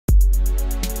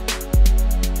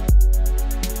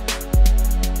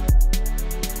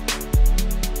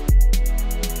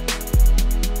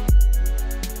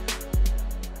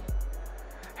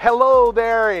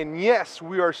and yes,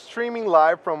 we are streaming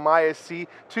live from ISC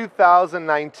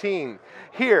 2019.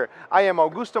 Here, I am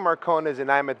Augusto Marcones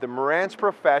and I'm at the Marantz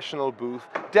Professional booth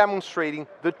demonstrating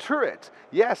the turret.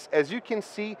 Yes, as you can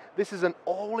see, this is an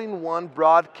all-in-one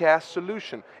broadcast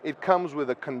solution. It comes with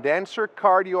a condenser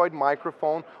cardioid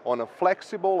microphone on a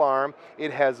flexible arm.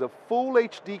 It has a full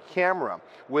HD camera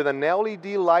with an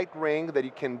LED light ring that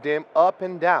you can dim up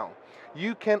and down.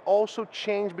 You can also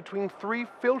change between 3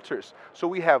 filters. So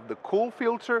we have the cool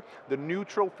filter, the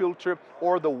neutral filter,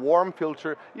 or the warm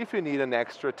filter if you need an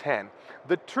extra 10.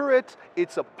 The turret,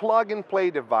 it's a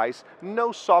plug-and-play device,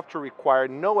 no software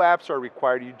required, no apps are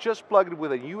required. You just plug it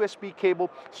with a USB cable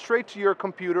straight to your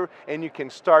computer and you can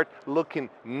start looking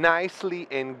nicely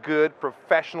and good,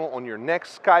 professional on your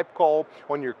next Skype call,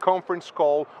 on your conference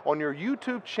call, on your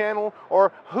YouTube channel,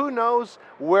 or who knows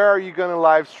where are you going to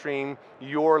live stream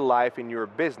your life in your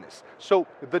business. So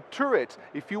the turret,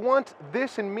 if you want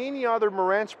this and many other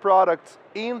Marantz products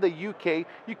in the UK,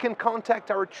 you can contact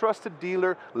our trusted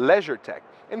dealer, Leisuretec.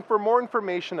 And for more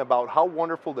information about how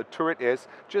wonderful the turret is,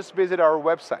 just visit our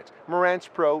website,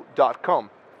 marantzpro.com.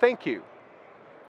 Thank you.